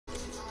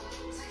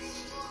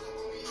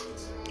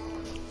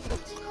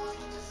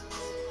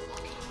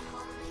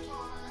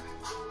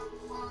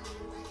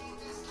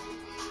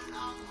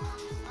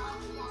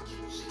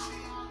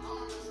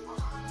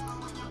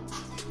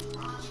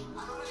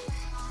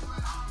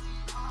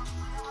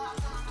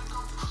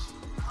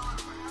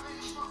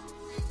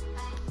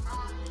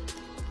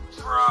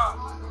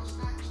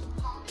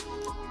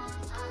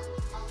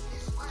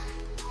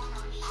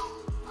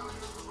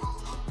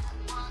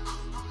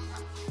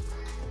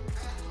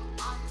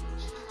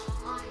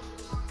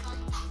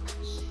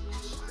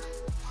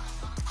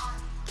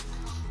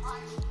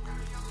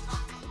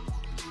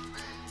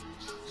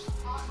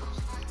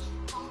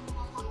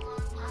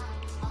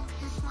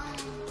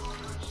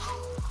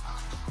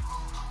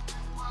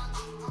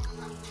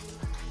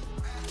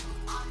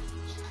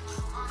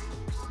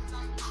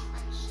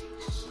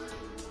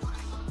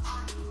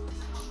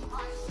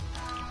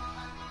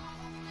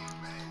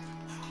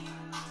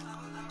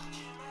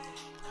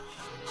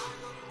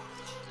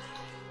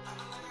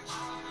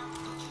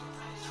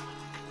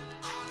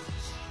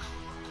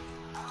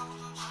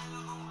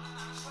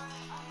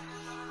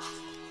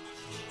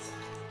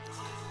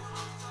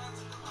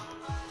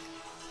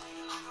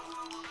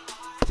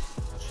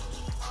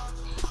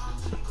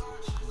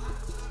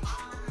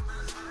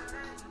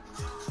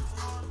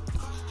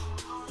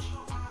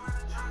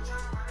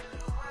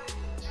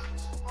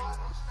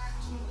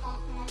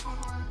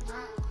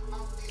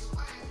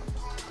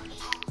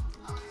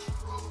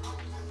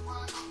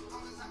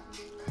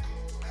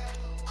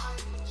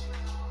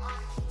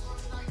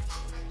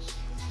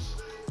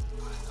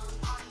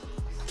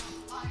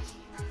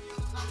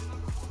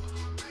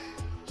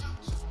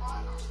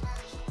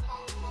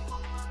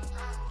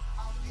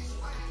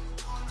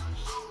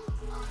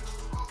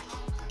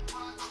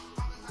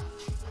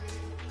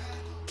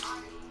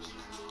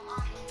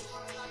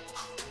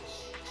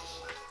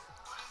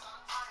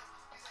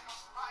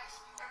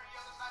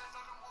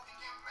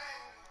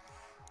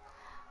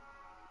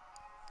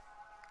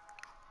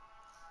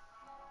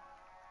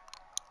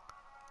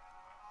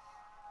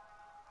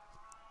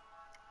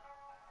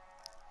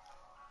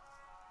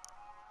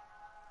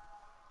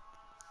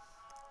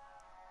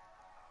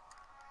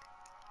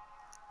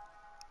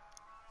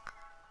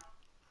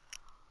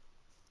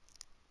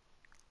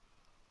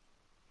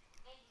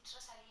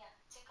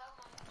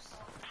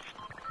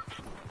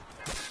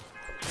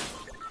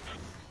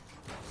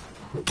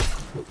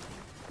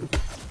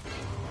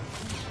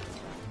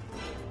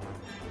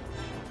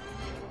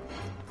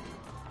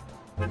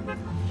There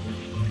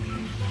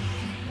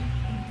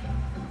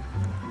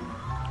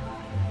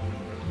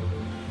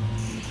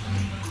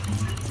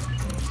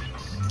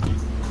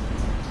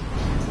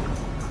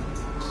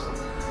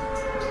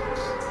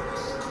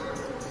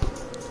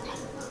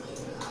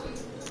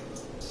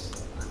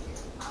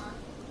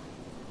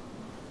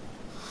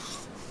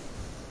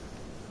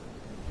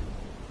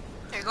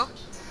you go.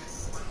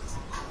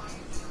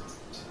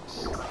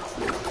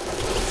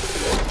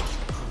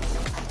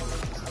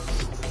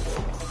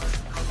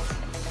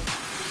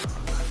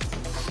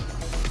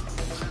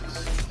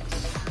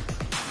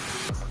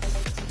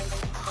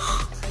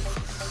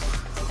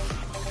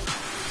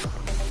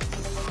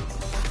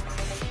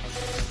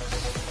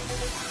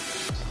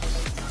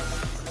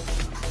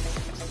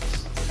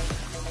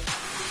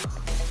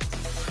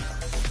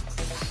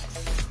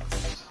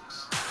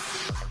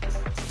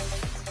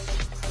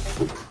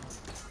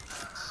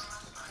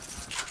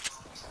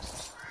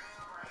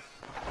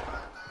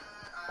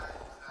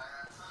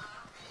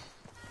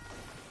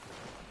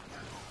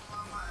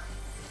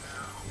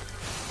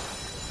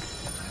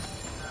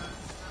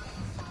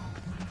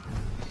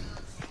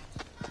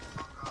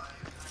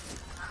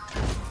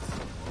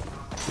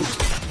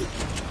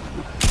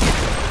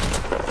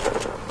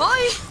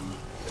 Bye.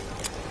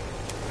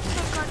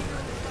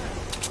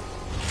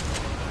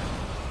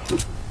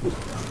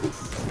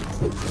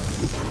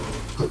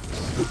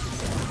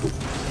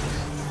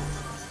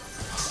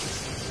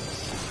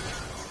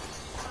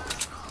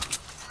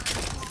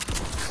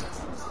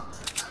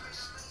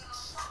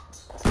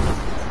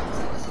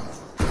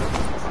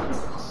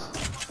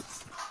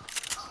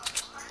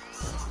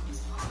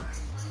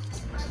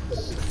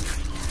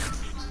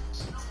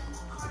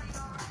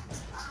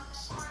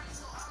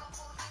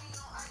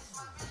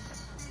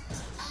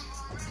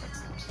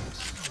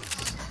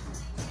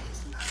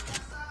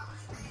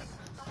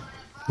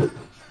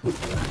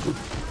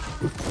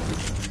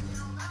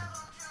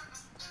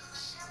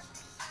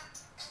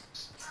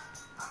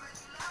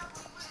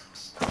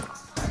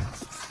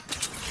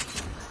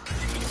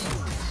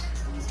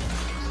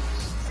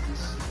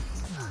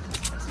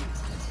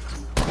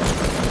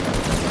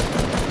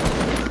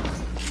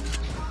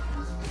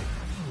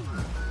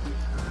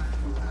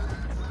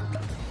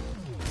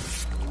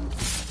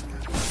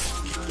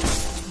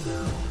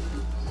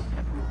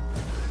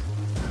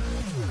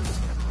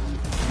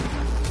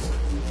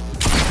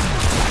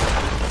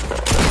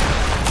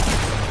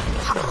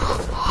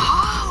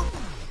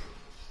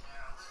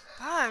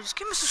 This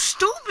game is so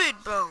stupid,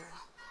 bro.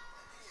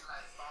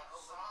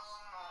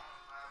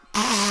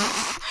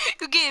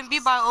 You're getting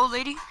beat by an old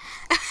lady.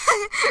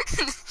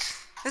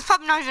 It's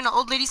probably not even an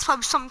old lady. It's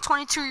probably some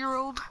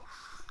 22-year-old.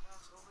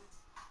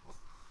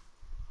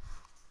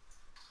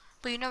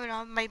 But you never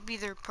know. It might be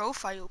their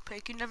profile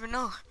pic. You never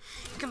know.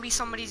 It can be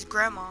somebody's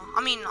grandma.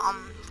 I mean,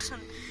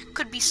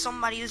 could be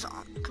somebody's.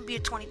 Could be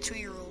a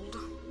 22-year-old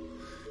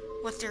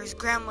with their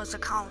grandma's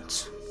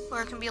account,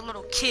 or it can be a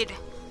little kid.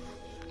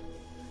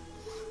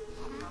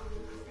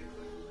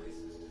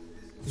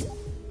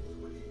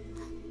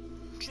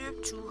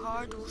 Trip too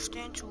hard, don't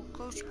stand too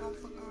close, you won't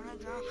fucking run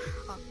down.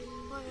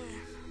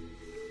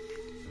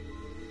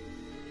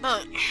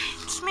 But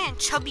this man,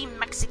 chubby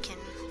Mexican.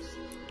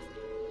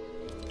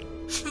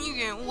 You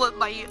getting what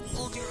by your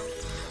old girl?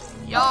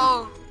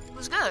 Yo,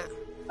 what's good?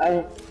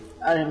 I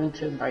didn't mean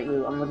to invite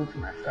you. I'm looking for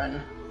my friend.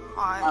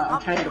 Alright,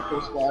 I'm trying to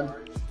full squad.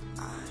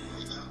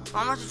 Well,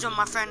 I'm about to join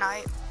my friend,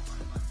 alright?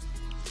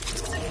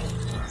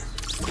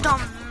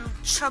 Dumb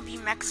chubby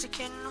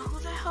Mexican.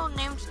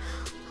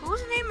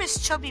 Whose name is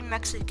chubby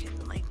Mexican?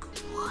 Like,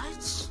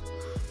 what? So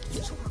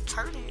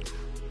retarded.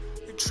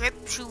 Drip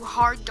too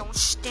hard, don't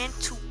stand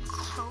too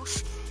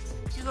close.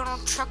 You're gonna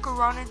truck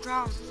around and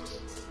drown.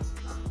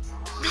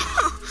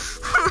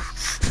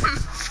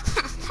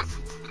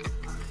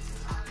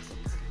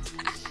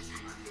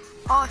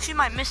 Oh, she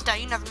might miss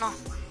that, you never know.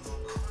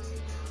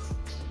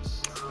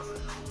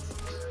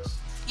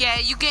 Yeah,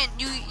 you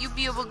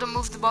be able to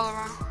move the ball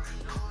around.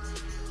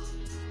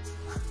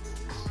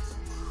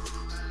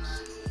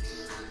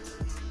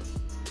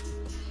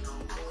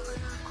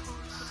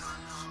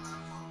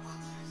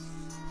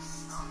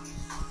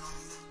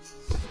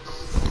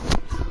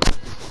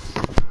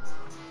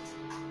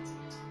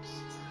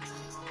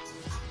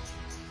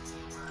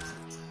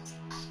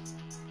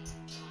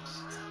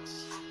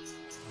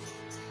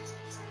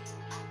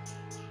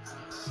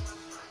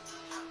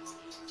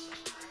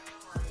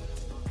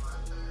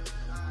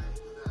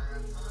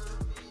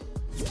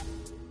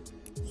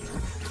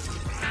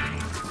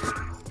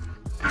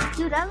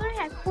 Dude, I literally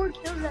had 4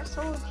 kills at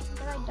solo game,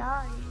 but I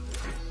died.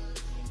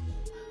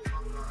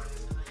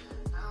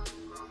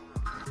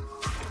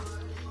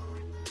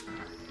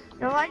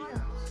 No, I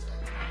know.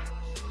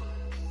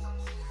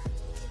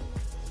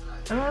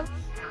 Hello?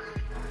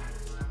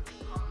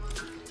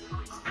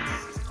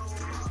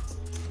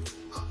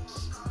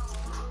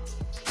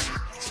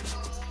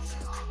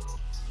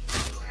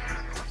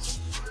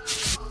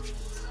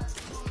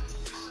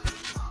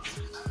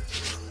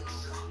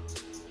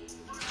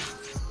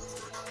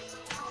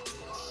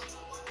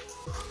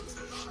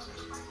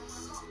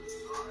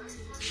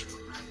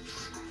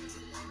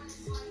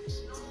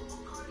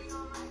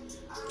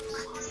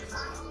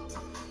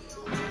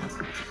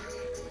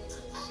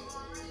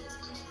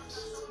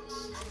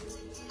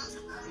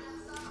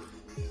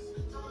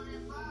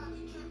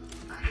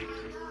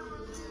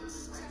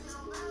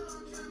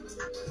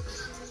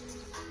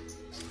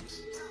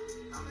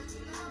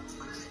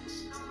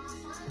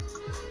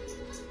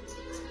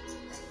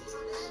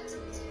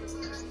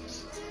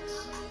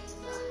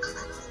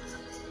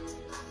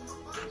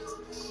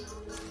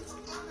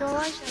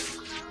 Elijah.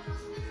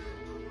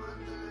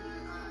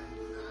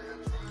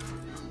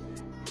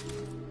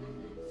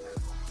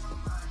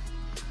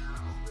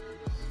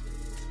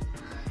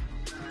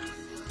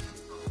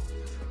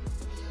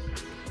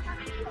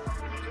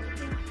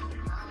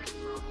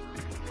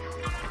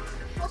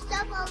 What's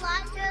up,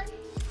 Elijah?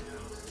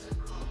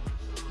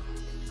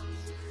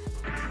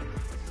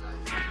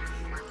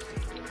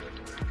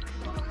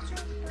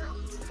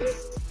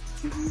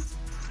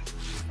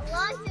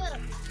 Elijah.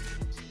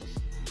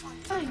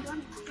 Oh, you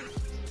want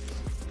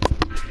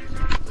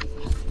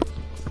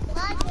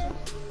Elijah.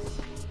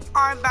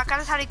 Alright, back. I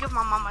just had to give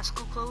my mom my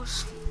school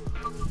clothes.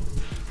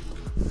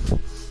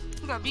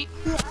 You got beat.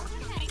 I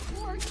had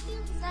 4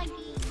 kills that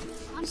game.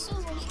 I'm so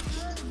ready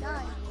to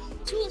die.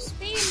 To a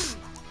spam.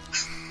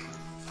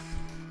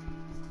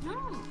 No,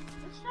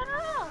 shut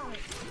up.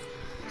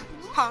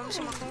 Hold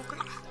on, my phone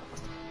quick.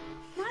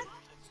 Not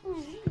to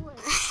anyway.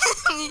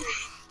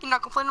 You're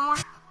not gonna play no more?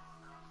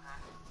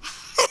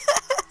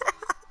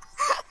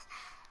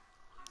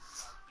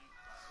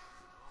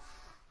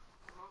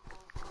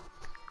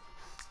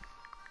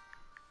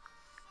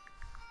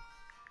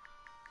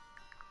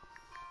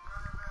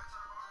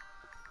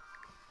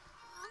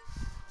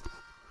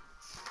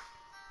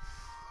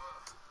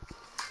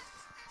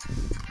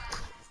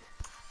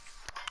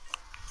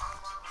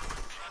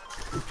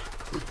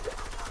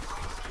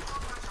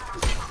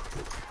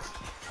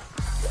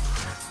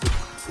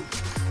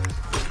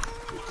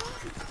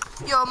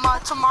 Yo, Ma,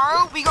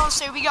 tomorrow we gonna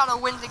say we gotta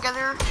win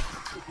together.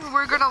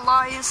 We're gonna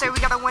lie and say we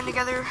gotta win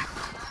together.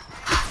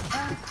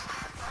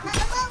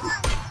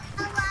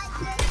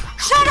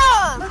 Shut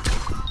up!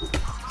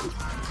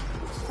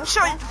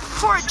 Sure,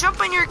 for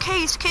jump in your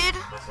case, kid.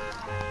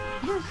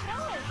 Dude, shut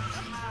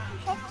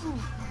up.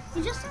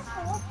 You just said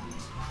hello.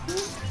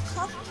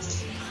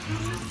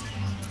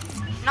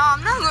 No,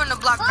 I'm not going to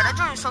block that. I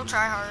joined so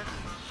try hard.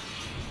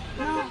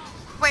 No.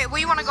 Wait,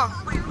 where you wanna go?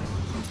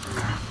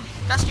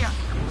 That's yeah.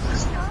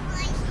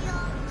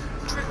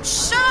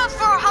 Shut up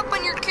for hop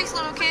on your case,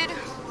 little kid.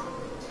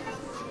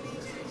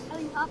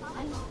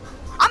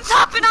 I'm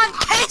hopping on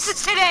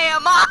cases today,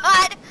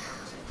 Ahmad.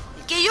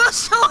 Get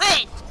used to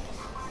it.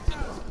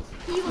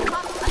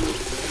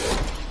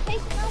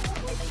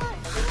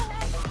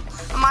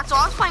 Ahmad, so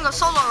I was playing a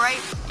solo,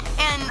 right?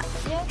 And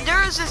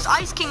there is this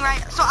Ice King,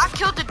 right? So I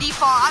killed the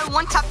default. I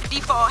one-tapped the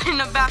default in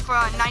the back for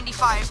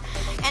 95.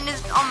 And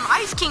this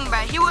Ice King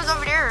bad, he was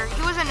over there.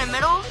 He was in the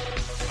middle.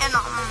 And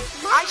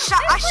I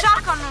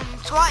shotgunned him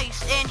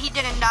twice, and he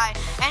didn't die.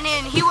 And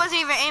then he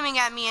wasn't even aiming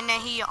at me, and then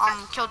he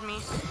killed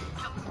me.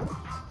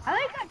 I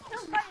like got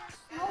killed by a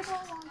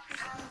snowball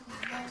launcher.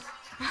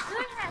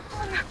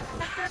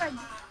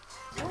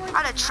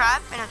 I had a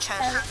trap and a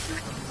chest.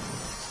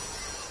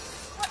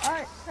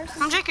 Alright,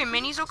 I'm drinking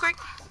minis real quick.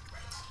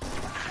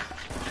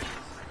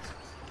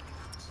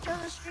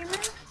 kill the streamer.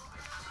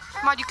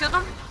 Mod, you killed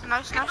him?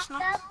 Nice, nice,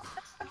 nice.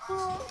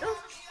 Cool. It was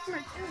a streamer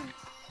too.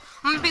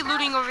 I'm gonna be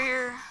looting over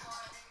here.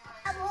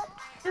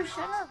 Dude,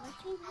 shut up. I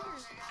can't hear.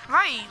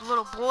 Right,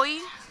 little boy.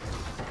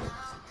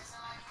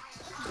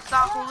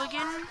 Fat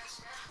hooligan.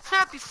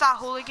 Shut up, you fat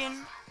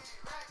hooligan.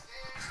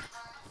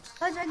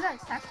 Guys, I got a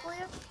tech for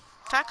you.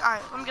 Tech?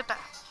 Alright, let me get that.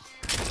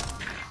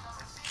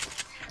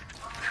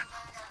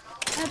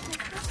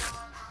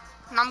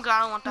 No, I'm good, I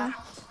don't want that.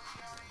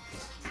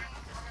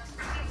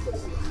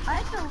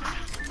 I don't.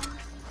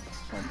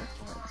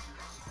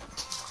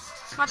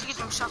 I'm about to get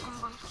them shotgun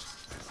bullets.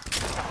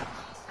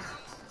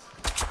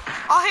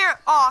 Oh, here.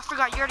 Oh, I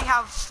forgot. You already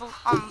have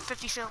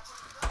 50 shield.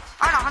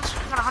 I got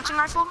a hunting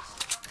rifle.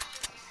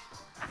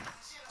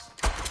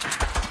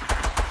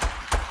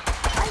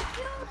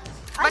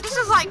 But this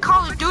is like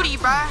Call of Duty,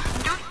 bruh.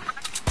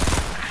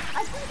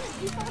 I think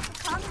the default is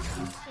common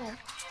pistol.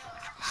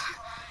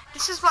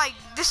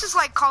 This is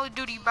like Call of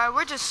Duty, bruh.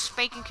 We're just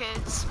spanking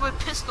kids with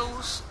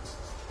pistols.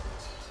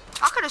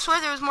 I could have sworn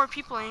there was more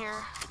people in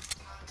here.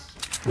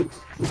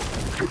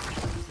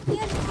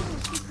 Yeah,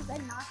 because I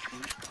knocked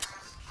him.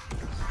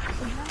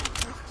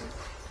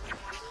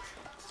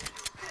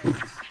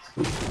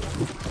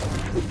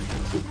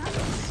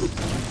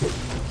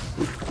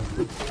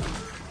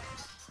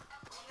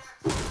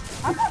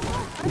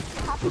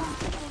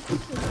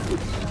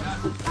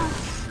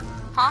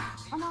 Huh?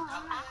 I'm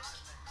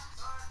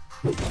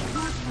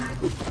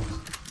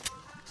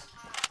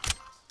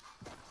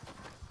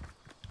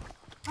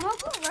gonna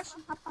go rush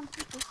and hop on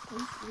people's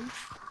cases.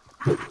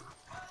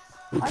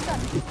 I got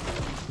it.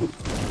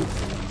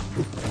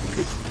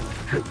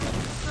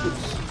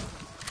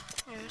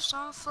 Here's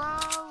some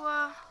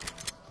flower.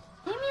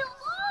 Leave me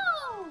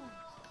alone!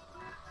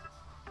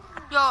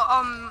 Yo, I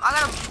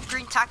got a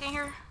green tack in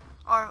here.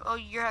 Or, oh,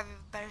 you're having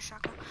a better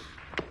shotgun.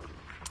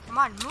 Come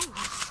on,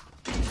 move.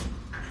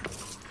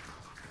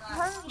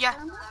 Yeah.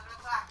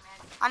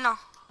 I know.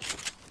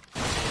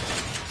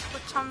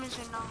 What time is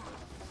it now?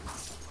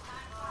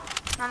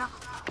 No.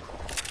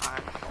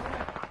 Alright.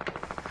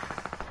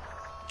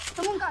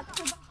 Someone got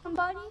killed by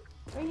somebody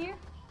right here.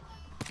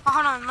 Oh,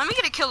 hold on. Let me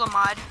get a kill,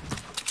 Ahmad.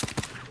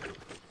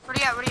 Where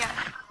you at?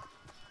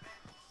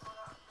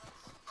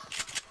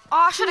 Oh,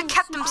 I should have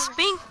kept them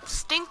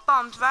stink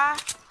bombs, bruh.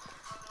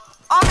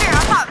 Oh, here,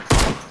 on top.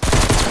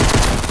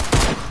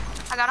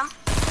 I got him.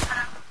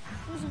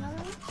 There's another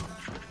one.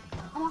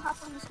 I'm gonna hop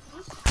on this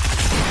case.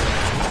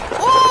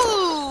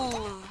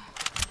 Ooh!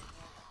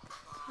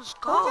 Let's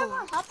Go.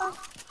 go. Hop on.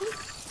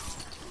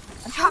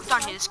 You hopped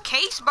on his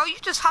case, bro. You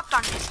just hopped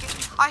on his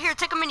case. Oh, here,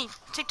 take a mini.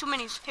 Take 2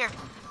 minis. Here.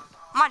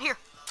 Come on, here.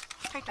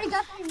 Take I them.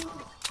 got my mini.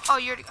 Oh,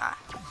 you already got.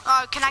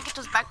 Can I get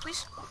those back,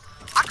 please?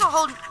 I can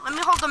hold. Let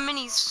me hold the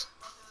minis.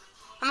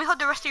 Let me hold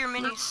the rest of your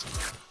minis.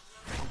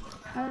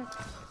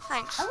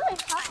 Thanks. I really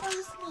hopped on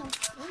this man's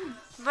case.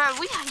 Bro,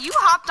 you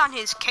hopped on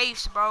his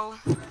case, bro.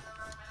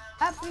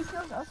 I have 3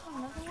 kills. Also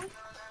another one.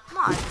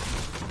 Ahmad.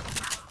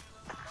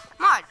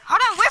 Ahmad,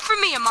 hold on. Wait for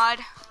me, Ahmad.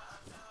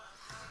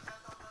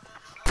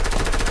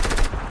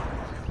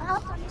 I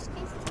hopped on this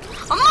case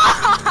too.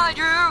 Ahmad,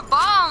 you're a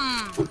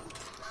bum.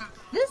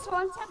 This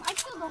one time I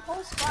killed the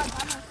whole squad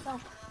by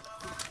myself.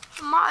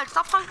 Ahmad,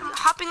 stop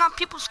hopping on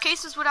people's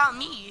cases without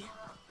me.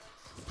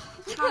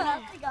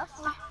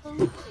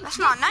 That's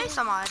not nice,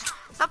 Ahmad.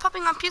 Stop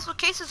hopping on people's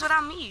cases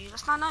without me.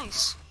 That's not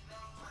nice.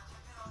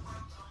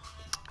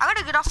 I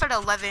gotta get off at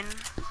 11.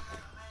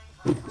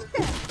 And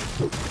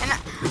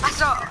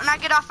when I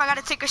get off, I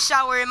gotta take a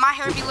shower, and my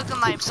hair be looking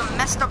like some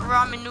messed up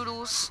ramen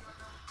noodles.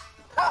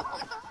 Hold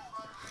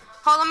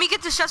on, let me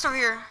get this chest over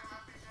here.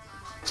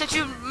 Since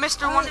you,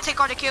 Mr. Want to take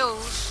all the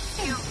kills.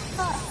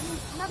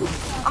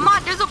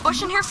 Ahmad, there's a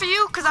bush in here for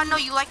you, cause I know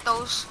you like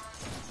those.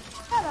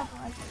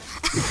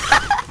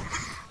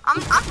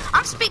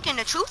 I'm speaking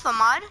the truth,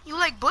 Ahmad. You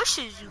like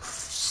bushes, you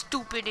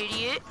stupid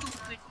idiot.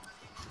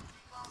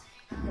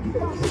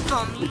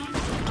 Dummy.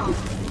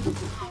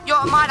 Yo,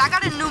 Ahmad, I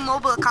got a new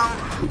mobile account.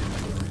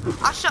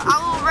 I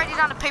will write it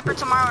on the paper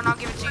tomorrow and I'll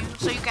give it to you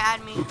so you can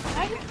add me.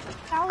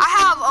 I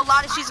have a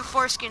lot of season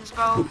 4 skins,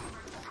 bro.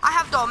 I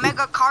have the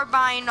Omega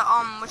Carbine,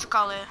 what you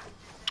call it?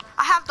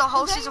 I have the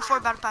whole season 4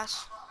 battle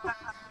pass.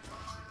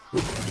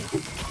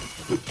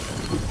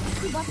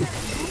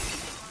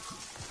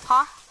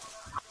 Huh?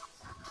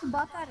 You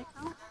bought that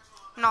account?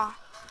 No.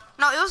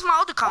 No, it was my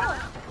old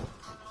account.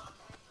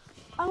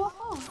 On what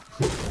phone?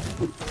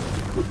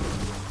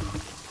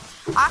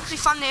 I actually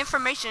found the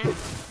information.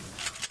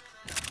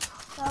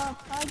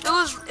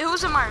 It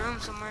was in my room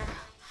somewhere.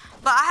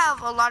 But I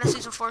have a lot of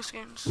season 4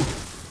 skins.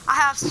 I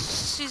have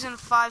season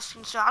 5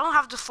 skins. So I don't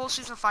have the full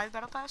season 5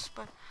 battle pass,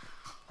 but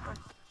I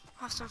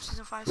have some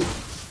season 5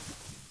 skins.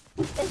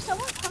 If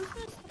someone comes to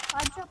the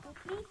supply drop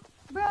with me,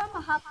 bro, I'm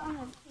gonna hop on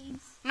their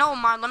case. No,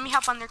 Ahmad, let me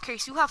hop on their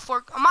case. You have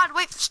 4. Ahmad,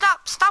 wait,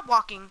 stop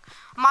walking.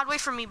 Ahmad, wait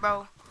for me,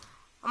 bro.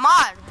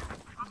 Ahmad,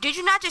 did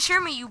you not just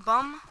hear me, you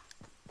bum?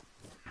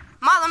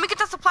 Ahmad, let me get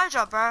that supply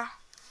drop, bro.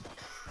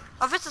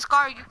 Oh, if it's a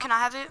scar, can I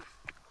have it?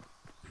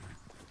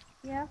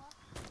 Yeah.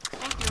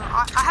 Thank you.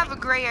 I have a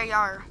gray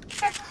AR.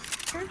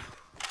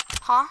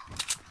 Huh?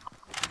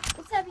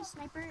 It's heavy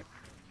sniper.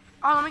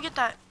 Oh, let me get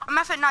that. I'm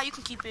at it now. You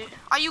can keep it.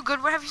 Are you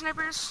good with heavy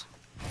snipers?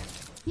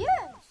 Yes.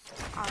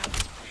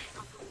 Alright.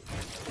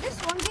 This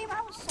one game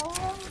I was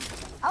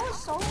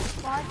solo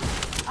squad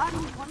on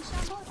one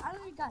shot mode. I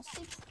already got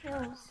 6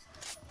 kills.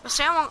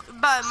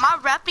 But my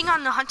rapping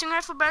on the hunting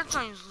rifle battle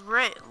joint is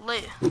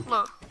lit.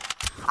 Look,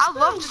 I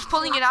love just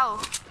pulling it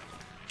out.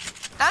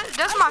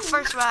 That's my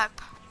first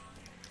rap.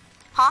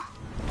 Huh?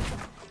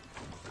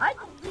 I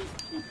delete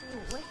people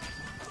with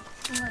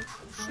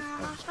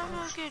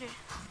Get it.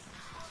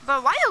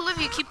 But why you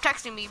Olivia keep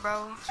texting me,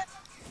 bro?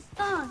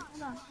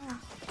 Hold on.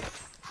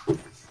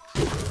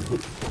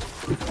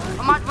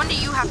 Ahmad, when do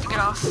you have to get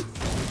off?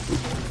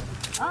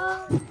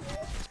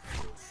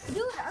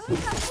 Dude, I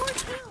only got 4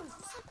 kills.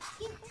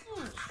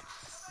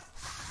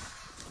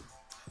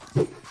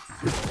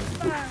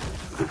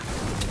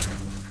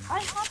 I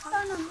hopped on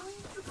a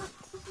million people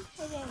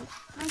today.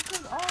 I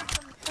killed all of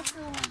them except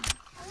for one.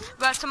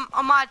 But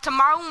Ahmad,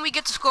 tomorrow when we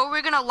get to school,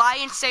 we're gonna lie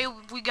and say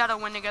we gotta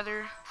win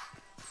together.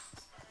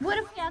 What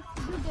if we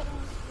actually do get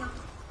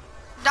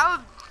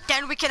on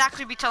Then we can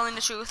actually be telling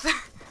the truth. the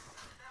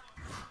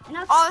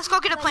Oh, let's go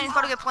get a plane. Let's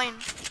go to get a plane.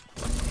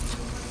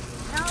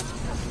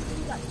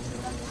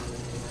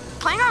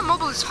 Playing on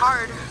mobile is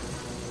hard.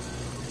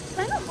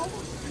 Playing on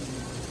mobile?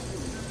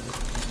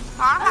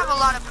 I don't have a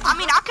lot of. I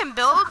mean, I can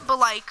build, but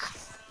like,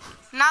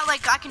 not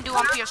like I can do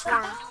on PS4.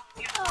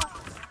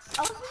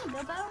 I was gonna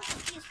build that on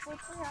PS4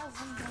 player. I was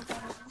gonna build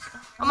that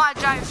on Ahmad,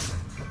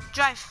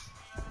 drive.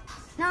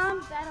 No, I'm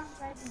bad on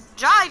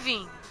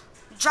driving.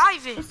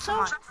 Driving. It's so.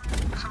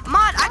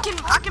 Ahmad, I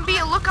can be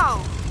a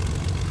lookout.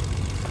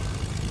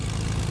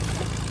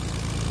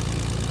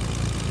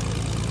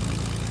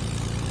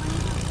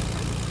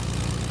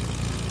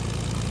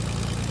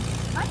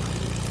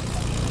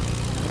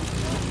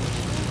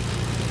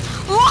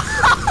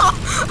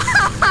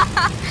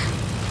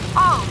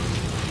 Oh.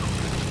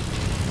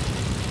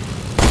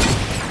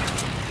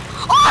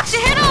 Oh, she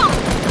hit him!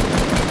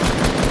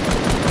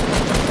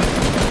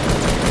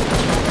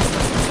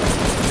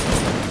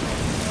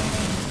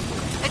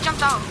 It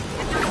jumped out.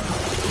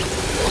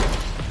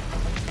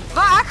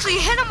 But I actually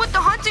hit him with the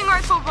hunting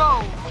rifle,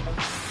 bro.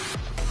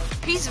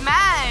 He's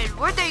mad.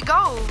 Where'd they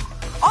go?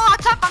 Oh, on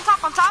top, on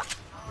top, on top.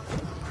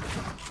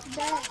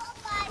 Dead.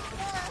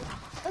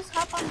 Let's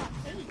hop on my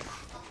face.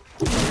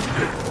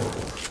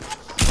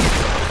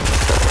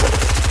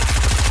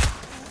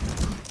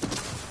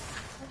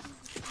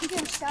 You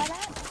getting shot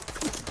at?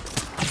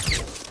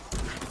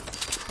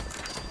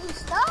 Dude,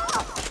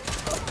 stop!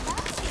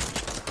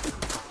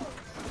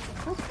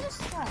 What's this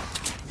stuff?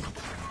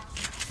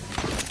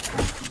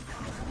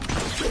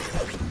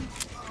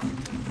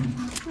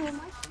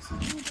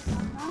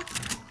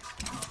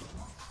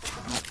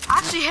 I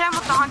actually hit him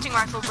with the hunting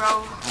rifle,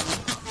 bro.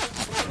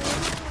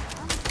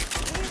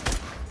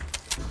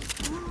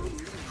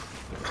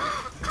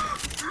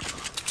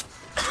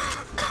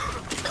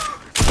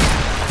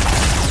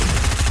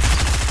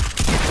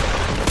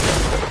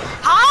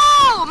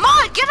 How?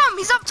 Mod, get him!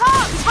 He's up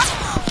top!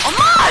 Oh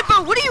my,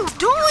 bro, what are you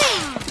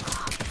doing?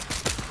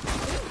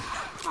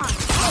 Oh my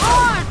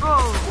god, bro.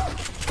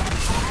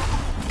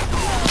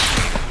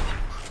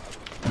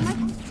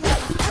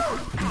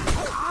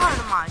 God,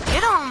 Mod,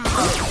 get him!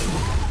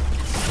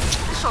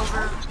 It's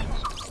over.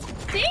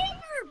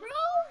 Danger,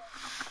 bro!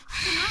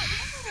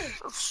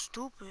 So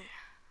stupid.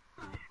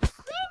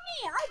 Leave me!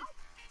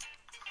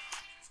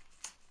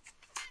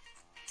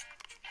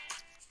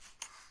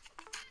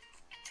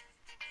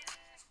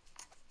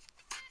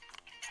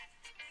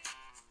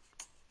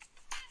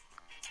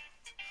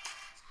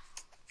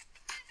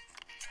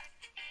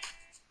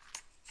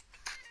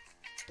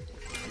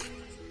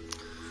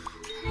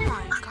 Oh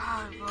my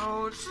god, bro.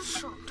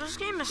 This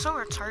game is so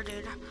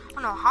retarded. I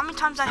don't know how many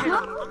times I hit him.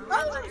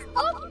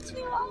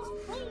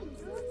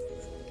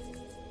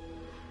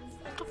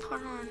 To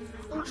put on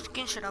what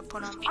skin should I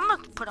put on? I'm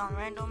gonna put on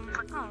random.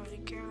 I don't really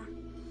care.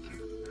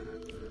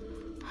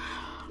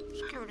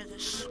 Let's get rid of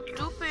this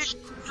stupid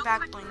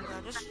back bling,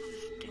 bro. This is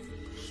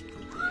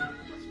stupid.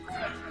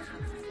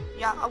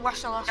 Yeah, I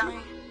watched the last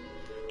night.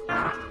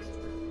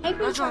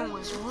 That joint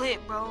was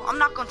lit, bro. I'm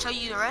not gonna tell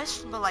you the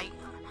rest, but like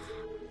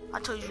I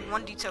told you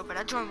one detail, but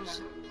that joint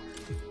was.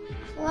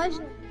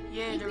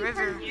 Yeah, the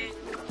river.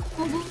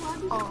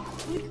 Oh.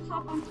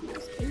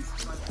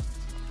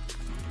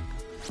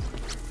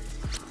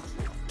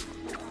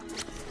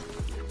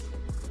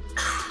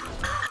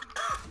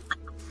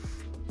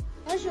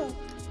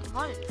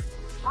 What?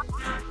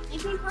 You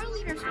can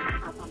earlier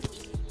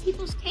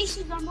people's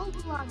cases are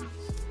mobilized.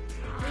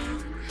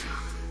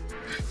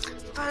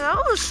 But that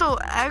was so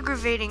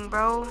aggravating,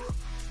 bro.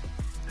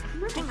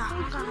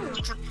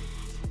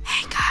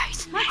 Hey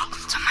guys,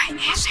 welcome to my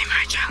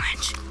ASMR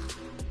challenge.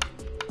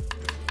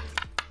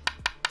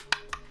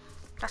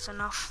 That's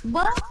enough.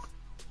 What?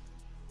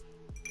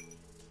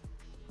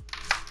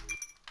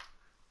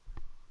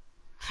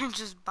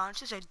 Just bounce.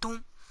 She said,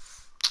 "Don't."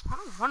 I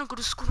don't want to go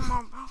to school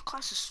tomorrow, bro.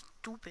 Class is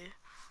stupid.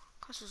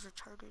 Class is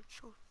retarded.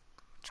 So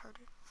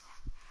retarded.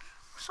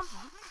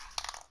 Something.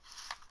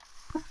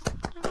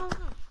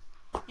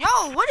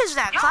 Yo, what is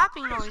that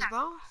clapping noise,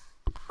 bro?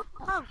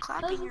 Oh,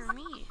 clapping your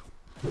meat.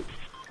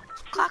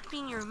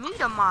 Clapping your meat,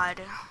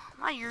 Ahmad.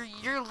 Oh,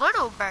 you're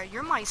little, bro.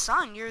 You're my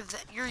son. You're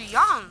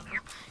young.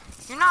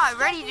 You're not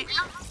ready to.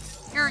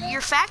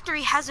 Your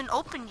factory hasn't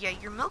opened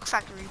yet. Your milk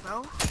factory,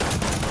 bro.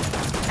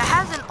 It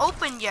hasn't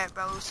opened yet,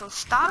 bro. So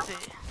stop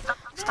it.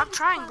 Stop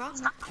trying, bro.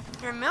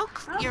 Your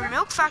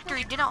milk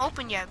factory didn't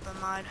open yet,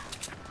 Ahmad.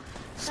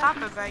 Stop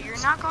it, bro. You're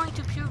not going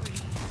to puberty.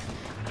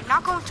 You're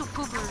not going to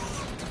puberty.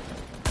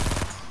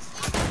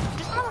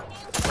 Just no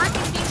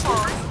freaking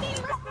default.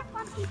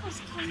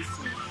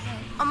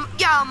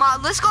 Yeah,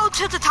 Ahmad. Let's go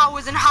to the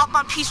towers and hop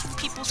on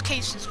people's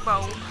cases,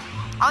 bro.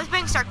 I was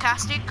being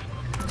sarcastic.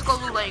 Let's go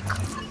to Lake.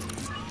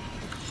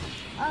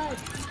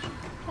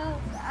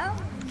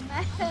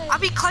 I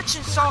be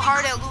clutching so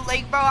hard at Loot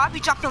Lake, bro. I be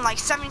dropping like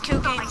 7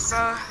 kill games,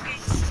 bro.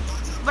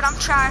 But I'm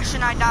trash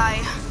and I die.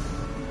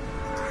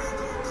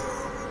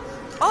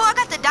 Oh, I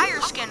got the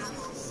dire skin.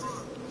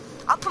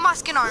 I'll put my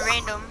skin on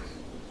random.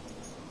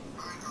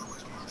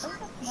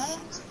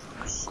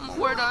 I'm gonna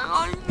wear that.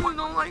 I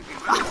don't like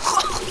it.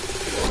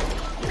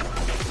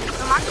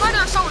 My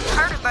glider is so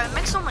retarded, but it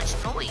makes so much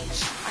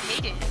noise. I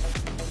hate it.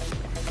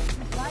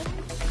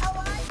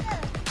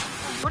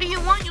 What do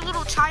you want, you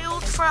little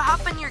child, for a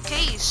hop in your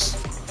case?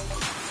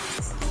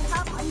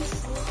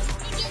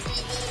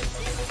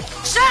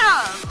 Shut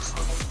up,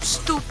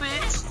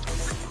 stupid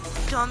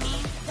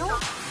dummy.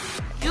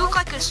 You look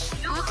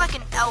like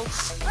an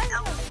elf.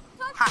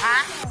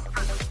 Haha.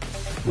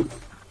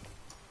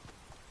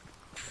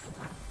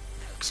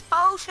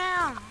 Expose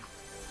him.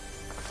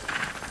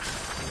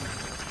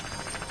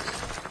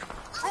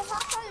 I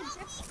hopped on a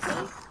drip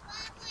case.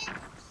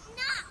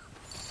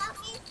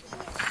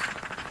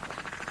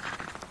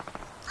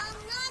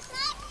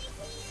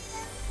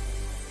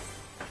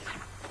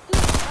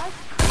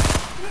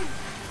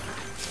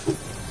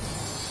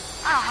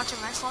 I don't have to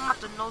man, so I'm about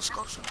to no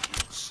scope some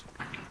kids.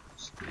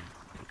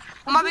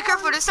 Mom, be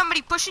careful, there's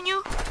somebody pushing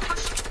you.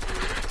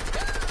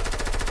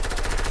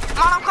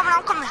 Mom,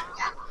 I'm coming.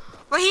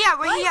 Where he at?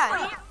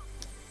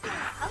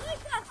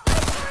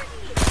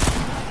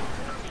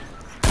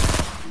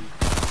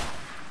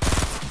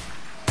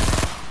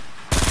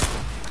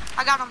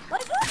 I got him.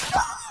 Let's go!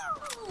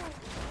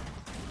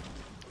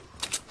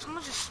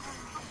 Someone just.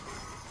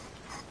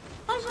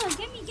 Elijah,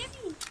 get me, get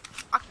me!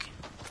 Okay.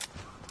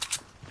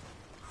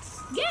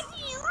 Get me,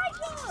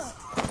 Elijah!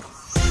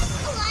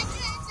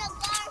 Elijah is a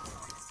bar.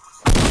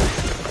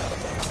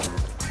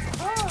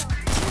 Oh,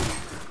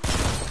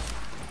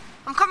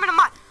 I'm coming to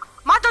Mott.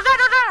 Mott, don't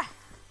die.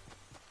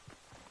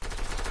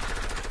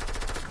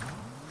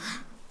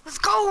 Let's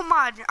go,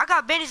 Mott. I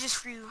got bandages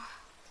for you.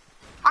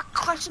 I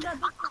clutched.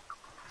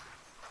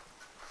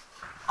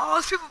 Oh,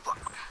 there's people.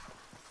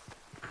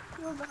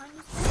 you're behind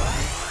us.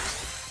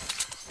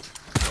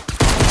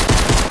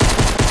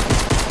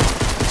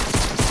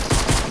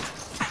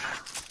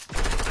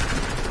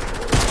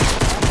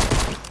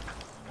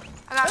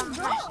 I got him.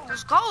 Nice.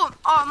 Let's go.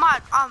 Oh,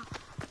 Mott.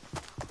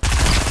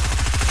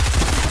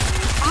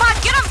 Mott,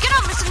 get him.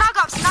 It's a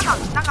knockout.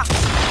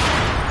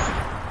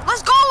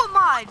 Let's go,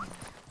 Mott.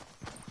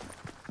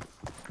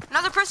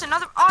 Another person.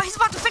 Oh, he's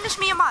about to finish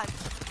me, Mott.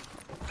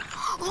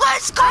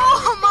 Let's go,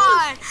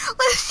 Mott.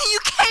 You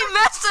can't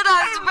mess with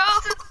us, bro.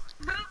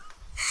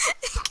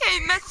 You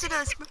can't mess with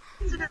us, bro.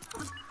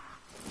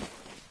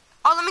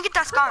 Oh, let me get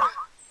that scar.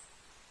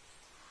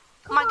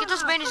 Come on, get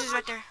those bandages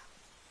right there.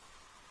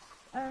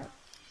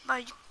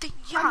 But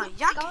y'all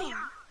can't.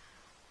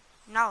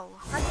 No.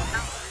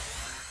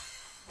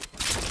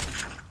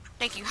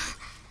 Thank you.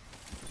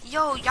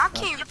 Yo,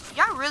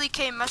 y'all really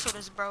can't mess with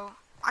us, bro.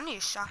 I need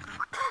a shotgun.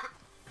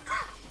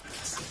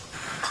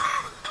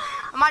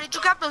 Amma, did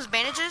you grab those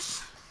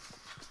bandages?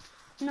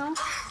 No.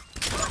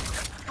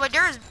 Wait,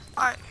 there is.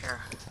 Alright,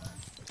 here.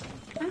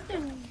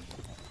 Something.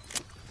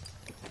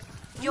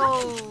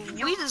 Yo,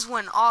 we just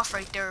went off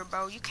right there,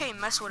 bro. You can't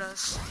mess with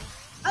us.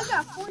 I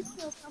got 4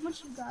 kills. How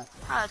much you got?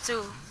 I got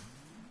 2.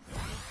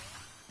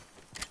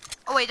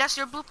 Oh wait, that's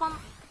your blue pump?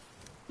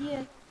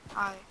 Yeah.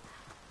 Alright.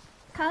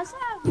 Cause I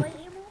have light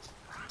ammo.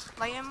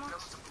 Light ammo?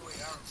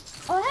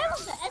 Oh, that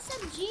was the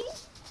SMG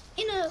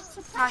in a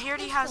surprise. Nah, he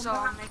already has pistol,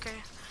 bro. AK.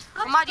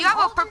 Amma, you have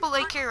a purple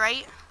AK,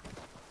 right?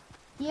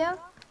 Yeah.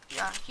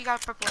 Yeah, he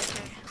got a purple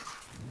AK.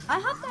 I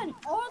have done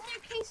all their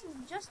cases,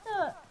 just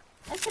the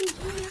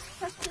SMG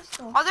suppressed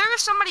pistol. Oh, there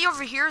was somebody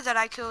over here that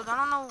I killed. I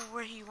don't know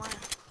where he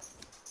went.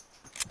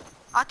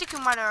 I think he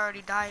might have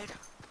already died.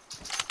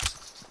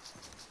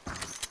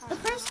 The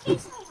first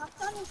case I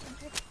hopped on was the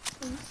drift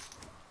case.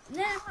 And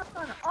then I hopped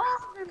on all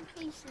of them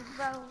cases,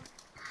 bro.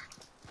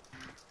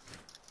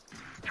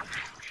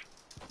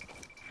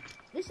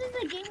 This is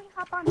the game we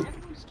hop on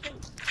everyone's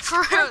case.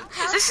 For real,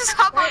 this is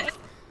how I...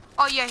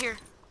 Oh yeah, here.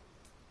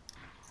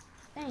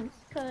 Thanks,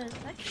 cause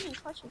that can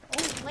clutch with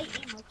only light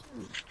ammo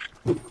too.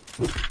 We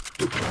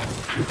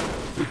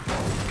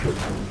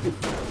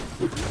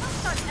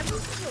hopped on every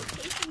single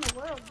case in the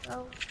world, bro.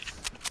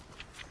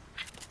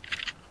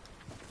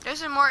 There's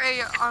some more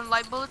on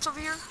light bullets over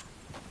here.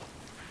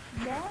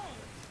 Dang.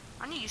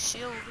 I need a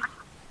shield.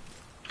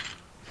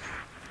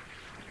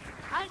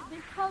 I've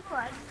been Coco,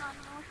 I do not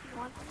know if you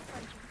want them.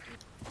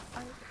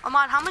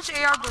 Aman, how much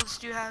AR bullets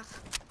do you have?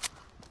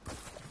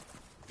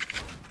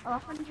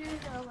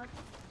 111.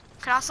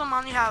 Can I also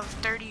only have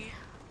 30?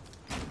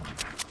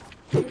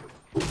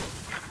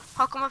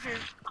 How come up here?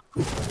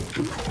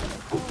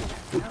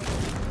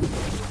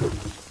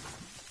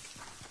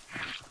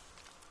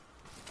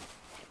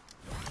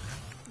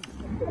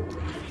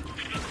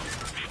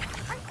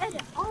 I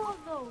edit all of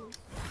those.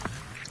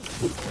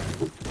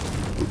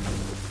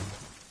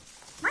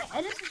 My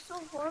edits are so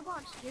horrible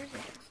on stairs.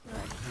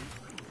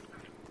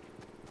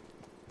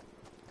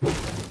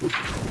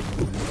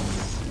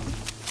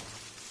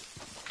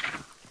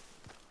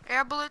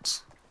 Air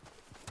bullets?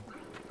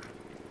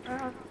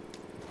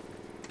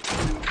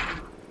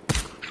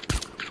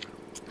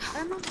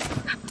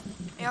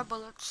 Air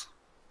bullets.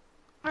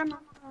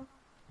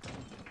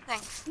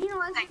 Thanks. You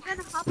know, I'm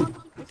gonna hop on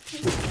people's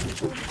cases.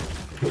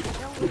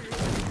 Don't worry.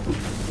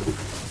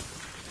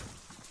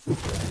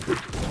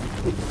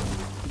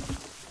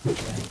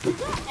 Is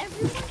that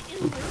everyone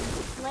in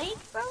this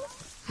lake, bro?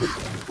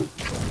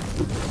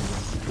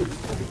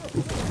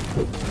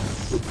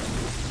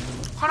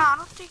 Hold on, I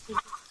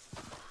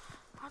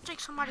don't think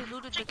somebody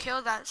looted the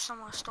kill that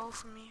someone stole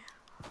from me.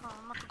 Hold on,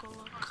 I'm about to go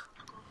look.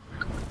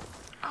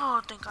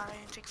 Oh, thank God I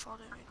didn't take fall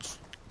damage.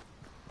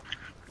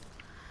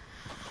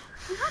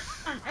 We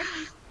hopped on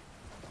every...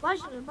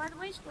 By the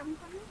way, storm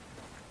coming?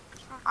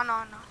 I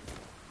know.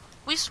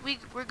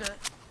 We're good.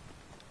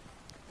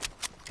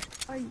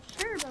 Are you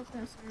sure about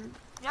that, sir?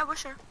 Yeah, we're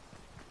sure.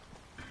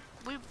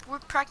 We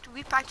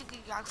practically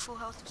got full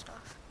health and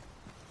stuff.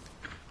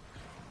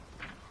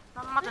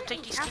 I'm about to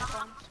take these ski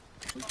bombs.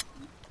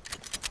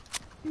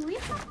 We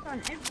hopped on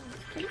every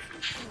case.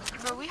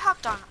 Bro, we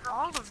hopped on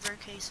all of their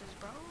cases,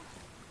 bro.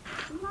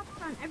 We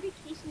hopped on every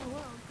case in the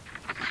world.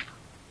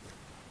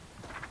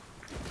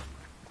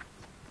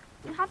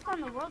 We hopped on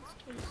the world's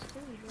case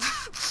too,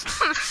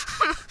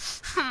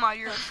 bro. Ma,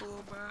 you're a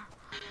fool, bro.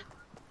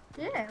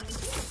 Yeah, we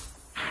did.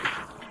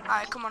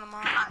 Alright, come on, Ma.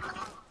 I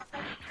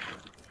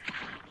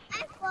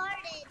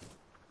farted.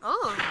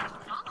 Oh.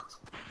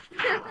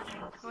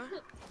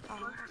 What? Oh,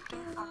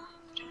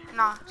 okay.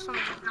 Nah,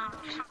 somebody.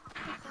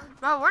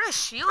 Bro, where the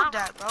shield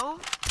at, bro?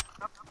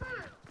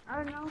 I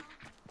don't know.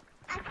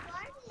 I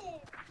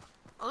farted.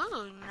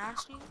 Oh,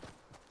 nasty.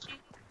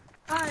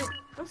 Alright,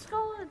 let's go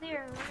over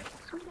there, right?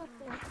 Let's meet up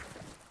there.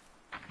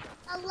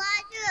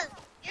 Elijah,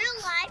 you're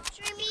live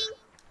streaming?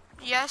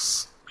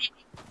 Yes.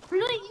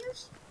 Really?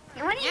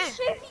 When you Yeah.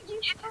 stream,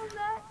 did you film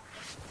that?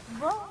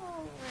 Bro.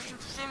 I'm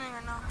streaming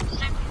right now.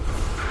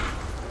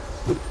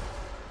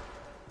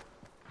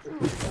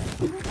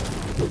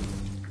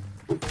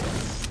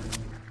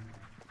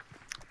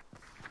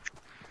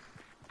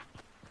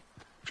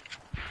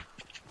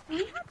 We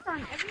have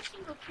done every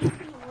single place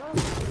in the world,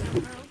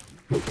 bro.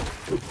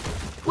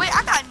 Wait,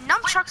 I got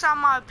nunchucks on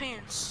my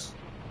pants.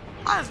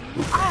 I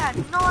had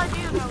no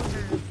idea that was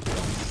there.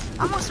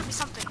 That must be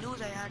something new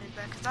they added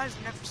back, because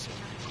I've never seen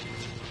that.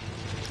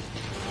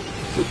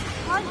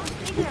 Why just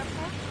stay there,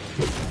 okay?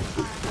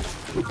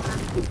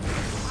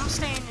 I'm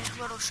staying in this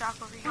little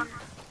shop over here.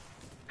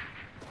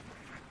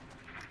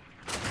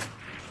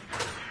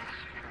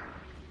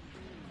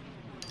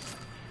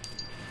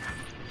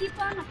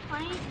 People on the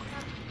plane,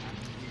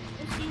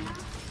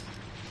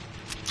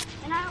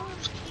 and I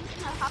was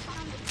thinking of hopping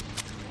on the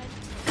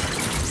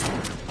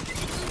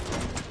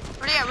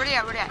Where they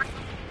at?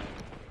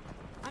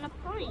 on a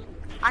plane.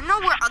 I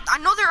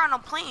know they're on a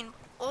plane.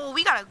 Oh,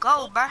 we gotta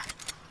go, bruh.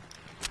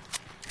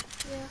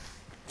 Yeah.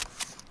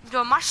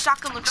 Yo, my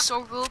shotgun looks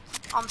so good.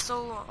 I'm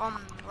so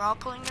raw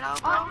pulling it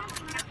out, bro. Oh,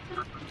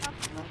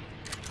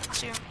 I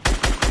see him.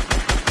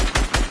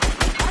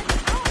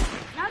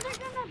 now they're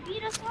gonna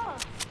beat us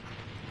up.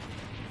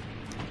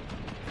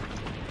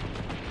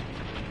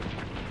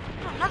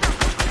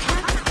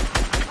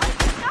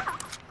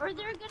 Or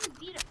they're gonna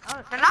beat us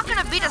up. They're not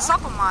gonna beat us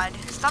up, Ahmad.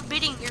 Stop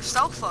beating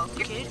yourself up,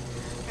 kid.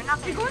 They're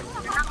not They're gonna.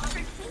 going to hop on our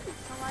team,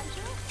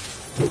 Elijah.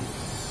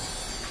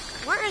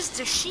 Where is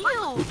the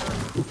shield?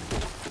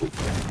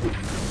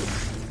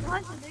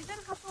 Elijah, they're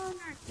gonna hop on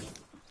our team.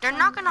 They're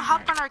not gonna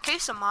hop on our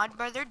case, Ahmad,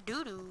 bro. They're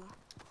doo-doo.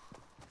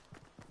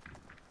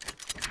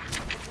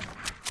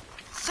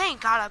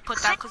 Thank God I put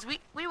that, because we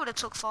would have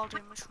took fall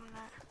damage from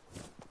that.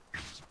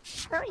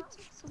 I already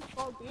took some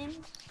fall damage.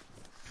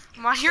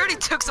 Ahmad, you already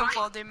took some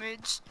fall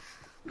damage.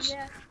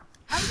 Yeah.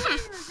 I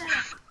was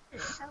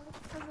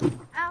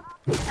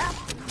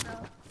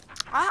though.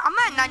 I'm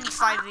at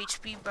 95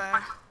 HP,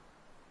 bro.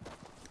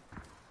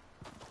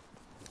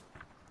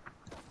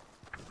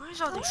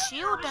 Where's all the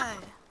shield at?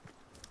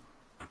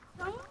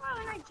 Somewhere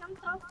when I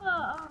jumped off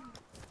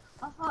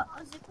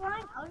a zip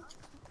line, I was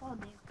just fall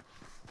damage.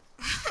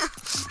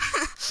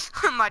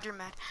 Ahmad, you're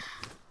mad.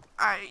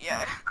 Alright,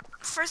 yeah.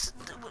 First,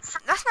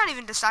 let's not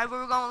even decide where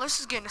we're going. Let's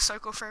just get in a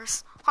circle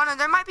first. Hold on,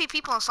 there might be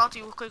people on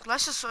Salty real quick.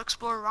 Let's just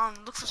explore around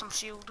and look for some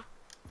shield.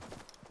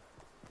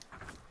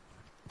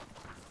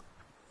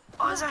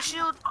 Oh, is that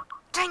shield?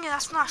 Dang it,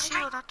 that's not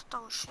shield. I thought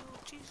that was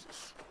shield.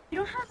 Jesus. You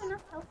don't have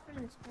enough health for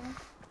this, bro.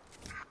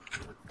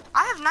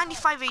 I have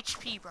 95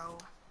 HP, bro.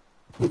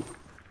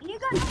 You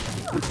got no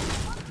shield.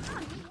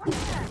 You want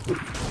that.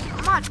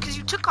 Ahmad, because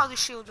you took all the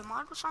shields,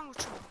 Ahmad. What's wrong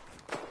with you?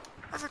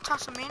 Ever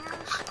toss some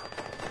manners?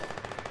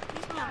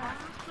 Leave me alone,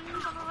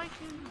 please. I don't like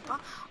you.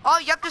 Oh,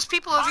 yep, there's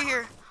people over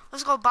here.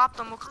 Let's go bop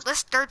them.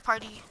 Let's third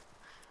party.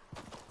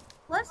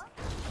 Let's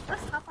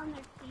hop on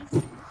their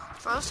piece.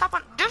 Bro, let's hop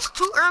on. There's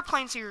 2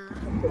 airplanes here.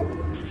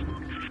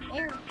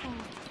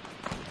 Airplane.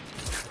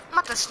 I'm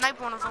about to snipe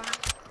one of them.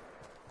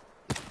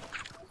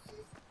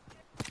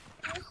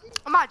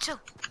 Ahmad, chill.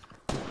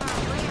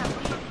 Where you at?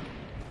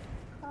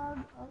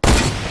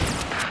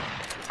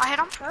 I hit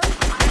him.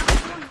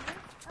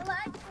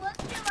 Elijah,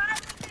 what's your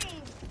live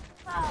stream?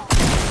 Oh.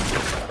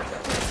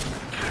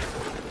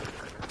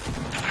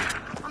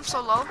 I'm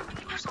so low.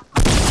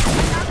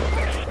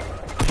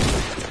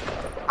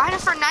 I hit him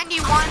for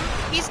 91.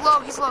 He's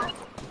low.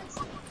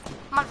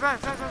 Ahmad, run.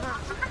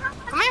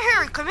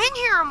 Come in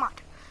here,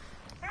 Ahmad.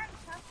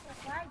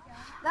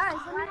 Guys,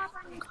 let me hop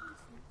on your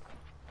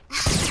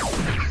piece.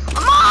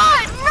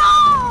 Ahmad, no!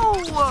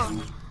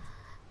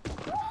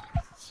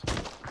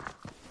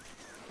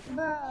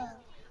 Bruh.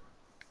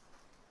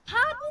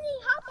 How did he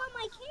hop on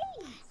my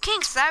case?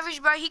 King Savage,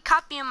 bro, he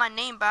copying my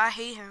name, but I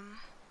hate him.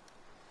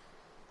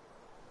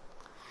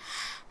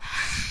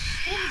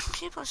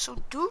 People are so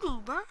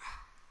doo-doo, bro.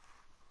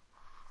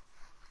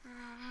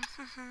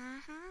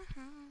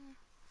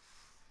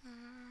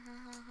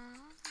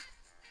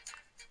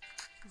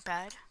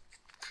 Bad.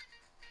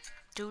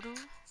 Doo-doo.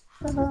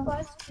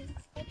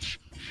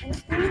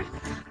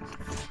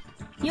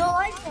 You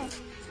like it?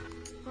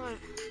 What?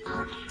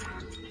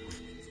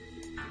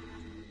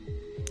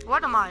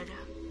 What am I?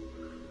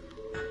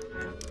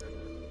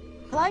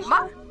 What,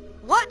 Ahmad?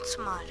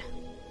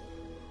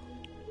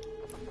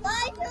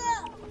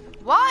 Elijah!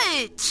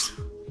 What?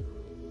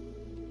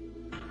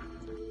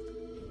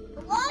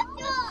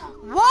 Elijah!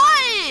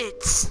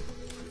 What?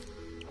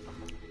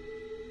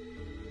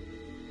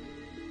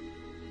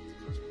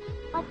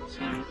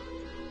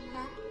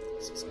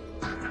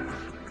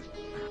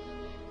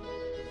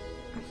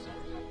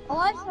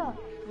 Elijah.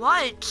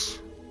 What?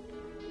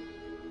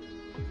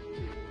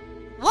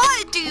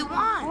 What, dude? you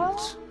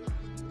want?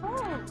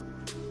 Oh.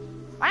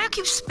 Why do you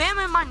keep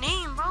spamming my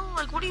name, bro?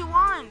 Like, what do you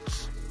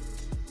want?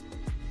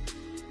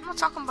 I'm not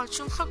talking about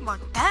you, I'm talking about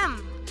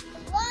them.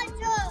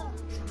 Water.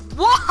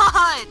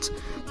 What?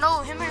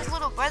 No, him and his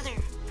little brother.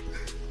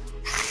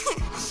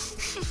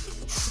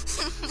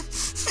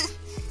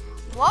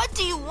 What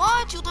do you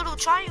want, you little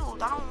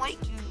child? I don't like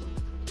you.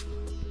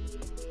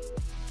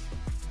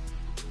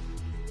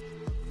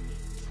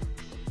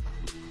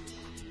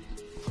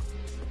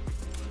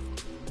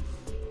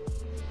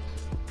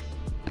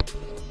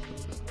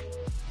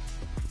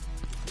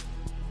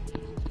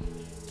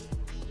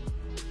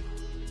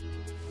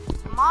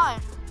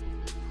 Ahmad.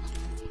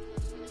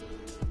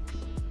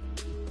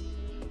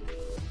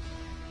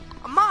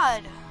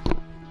 Ahmad.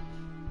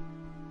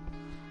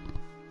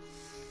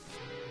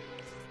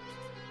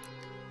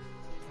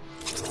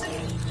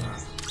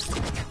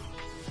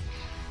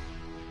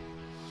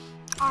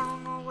 I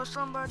don't know what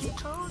somebody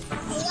told me.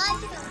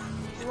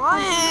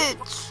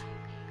 What?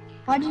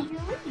 Why did you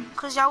leave?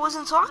 Cause y'all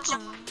wasn't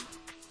talking.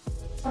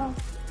 Oh.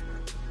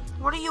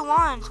 What do you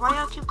want? Why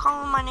y'all keep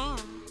calling my name?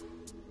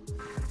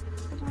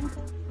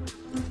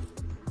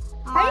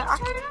 How do you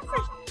turn off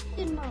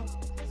restricted mode?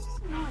 This is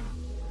annoying.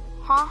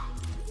 Huh?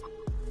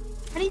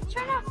 How do you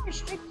turn off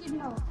restricted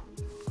mode?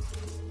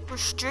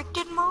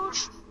 Restricted mode?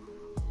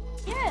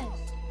 Yes.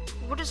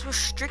 What is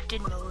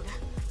restricted mode?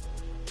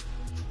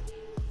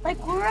 Like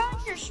we're on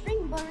your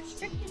stream, but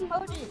restricted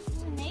mode is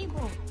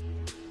enabled.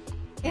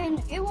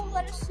 And it will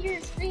let us see your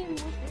stream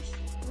with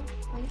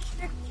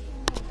restricted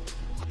mode.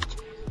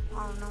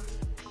 I don't know.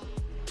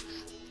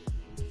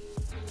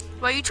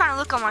 Well, you trying to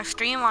look on my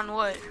stream on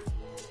what?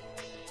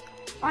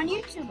 On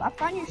YouTube, I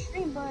found your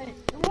stream, but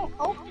it won't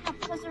open up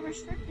because of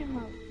restricted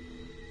mode.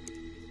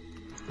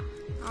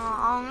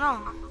 I don't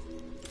know.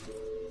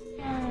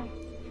 Yeah.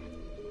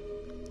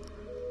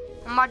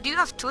 Do you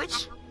have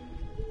Twitch?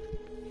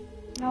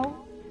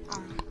 No.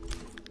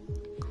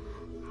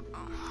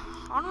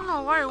 I don't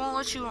know why it won't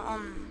let you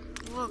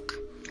look.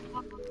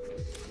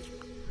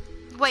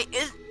 Wait,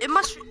 is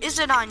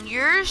it on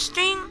your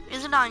stream?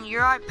 Is it on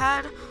your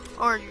iPad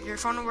or your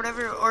phone or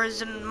whatever, or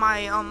is it in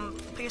my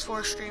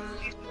PS4 stream?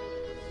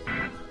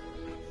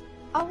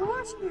 I was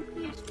watching your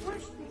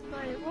PS4 stream,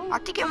 but it won't. I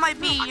think it might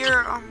be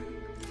your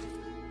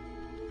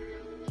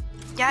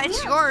yeah,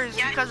 it's yours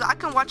because I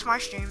can watch my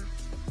stream.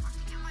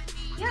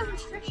 Yeah,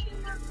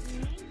 restriction mode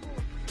enabled.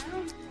 I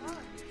don't know why.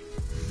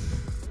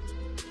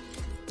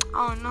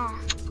 Oh no.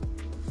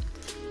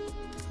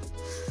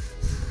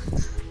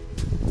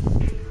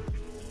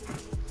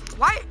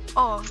 Why?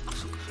 Oh.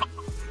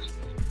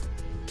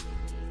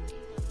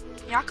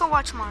 Yeah, I can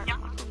watch my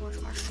stream.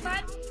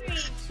 5, 3,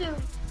 2.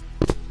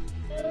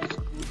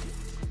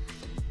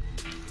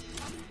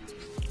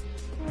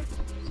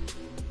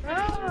 Bro,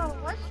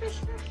 what's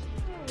restriction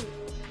mode?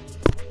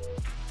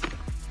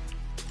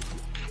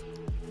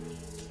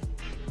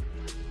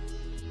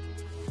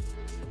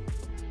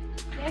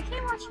 Yeah, I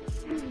can't watch your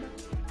stream though.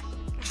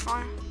 It's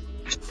fine.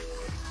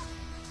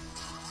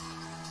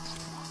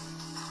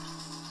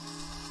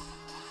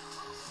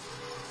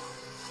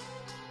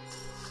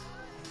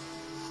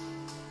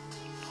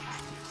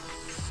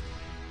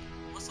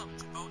 What's up,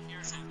 Jabo here,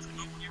 and today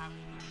we're having a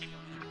video.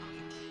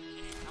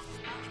 Now,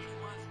 the past few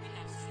months, we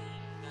have seen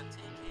that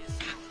TK is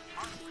still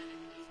incarcerated.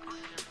 He's been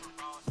there for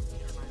about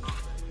 8 or 9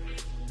 months.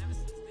 And ever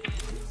since then,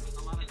 we've seen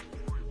a lot of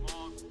people were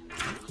involved.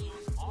 He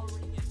was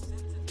already get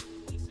sentenced a few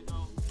weeks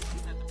ago. He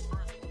had the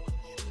person who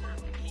was the shooter.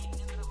 He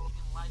ended up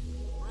getting life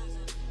in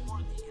prison for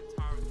the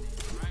entire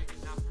thing, right?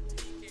 Now, for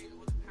TK,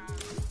 over the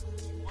past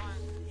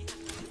month, he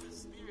has been in the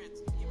spirits,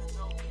 even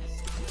though he is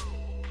still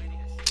awaiting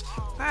a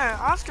trial. Hey,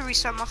 I have to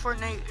reset my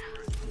Fortnite.